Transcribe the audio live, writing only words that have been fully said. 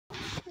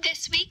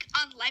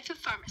life of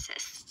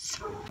pharmacists.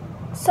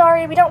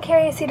 Sorry, we don't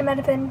carry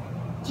acetaminophen.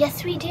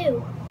 Yes, we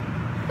do.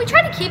 We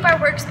try to keep our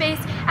workspace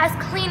as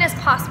clean as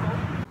possible.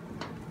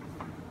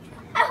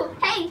 Oh,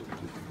 hey!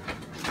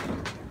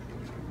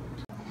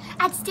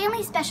 At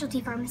Stanley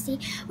Specialty Pharmacy,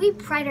 we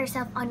pride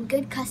ourselves on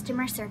good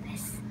customer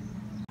service.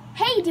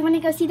 Hey, do you want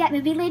to go see that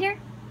movie later?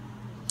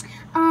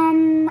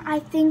 I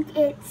think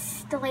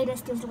it's the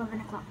latest is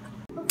 11 o'clock.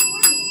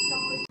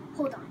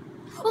 Hold on.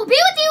 We'll be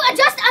with you in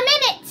just a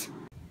minute!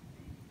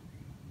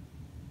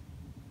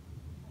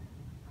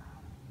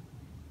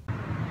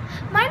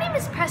 My name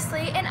is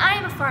Presley, and I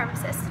am a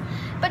pharmacist.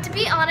 But to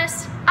be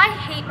honest, I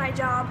hate my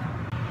job.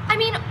 I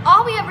mean,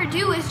 all we ever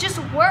do is just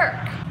work.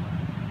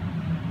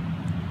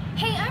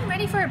 Hey, I'm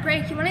ready for a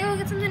break. You want to go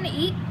get something to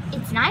eat?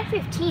 It's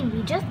 9:15.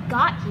 We just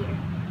got here.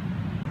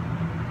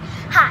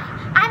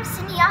 Hi, I'm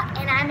Sinyak,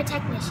 and I'm a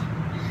technician.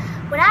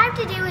 What I have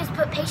to do is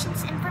put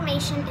patients'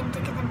 information into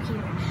the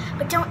computer.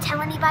 But don't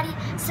tell anybody.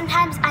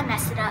 Sometimes I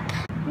mess it up.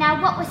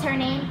 Now, what was her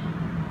name?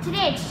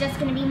 Today it's just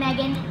going to be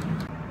Megan.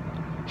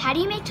 How do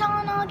you make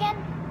Tylenol again?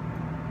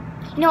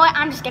 You know what?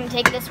 I'm just going to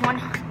take this one.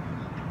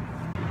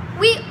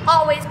 We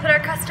always put our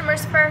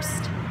customers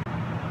first.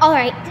 All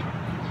right.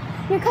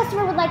 Your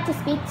customer would like to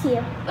speak to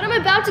you. But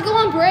I'm about to go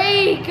on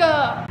break.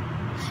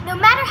 No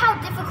matter how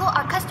difficult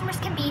our customers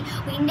can be,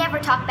 we never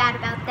talk bad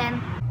about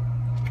them.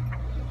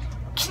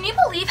 Can you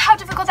believe how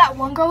difficult that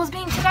one girl was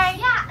being today?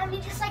 Yeah, I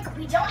mean, just like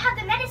we don't have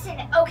the medicine,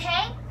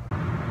 okay?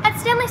 At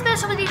Stanley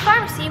Specialty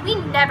Pharmacy, we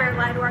never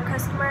lie to our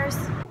customers.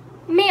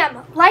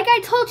 Ma'am, like I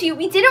told you,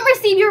 we didn't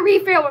receive your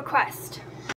refill request.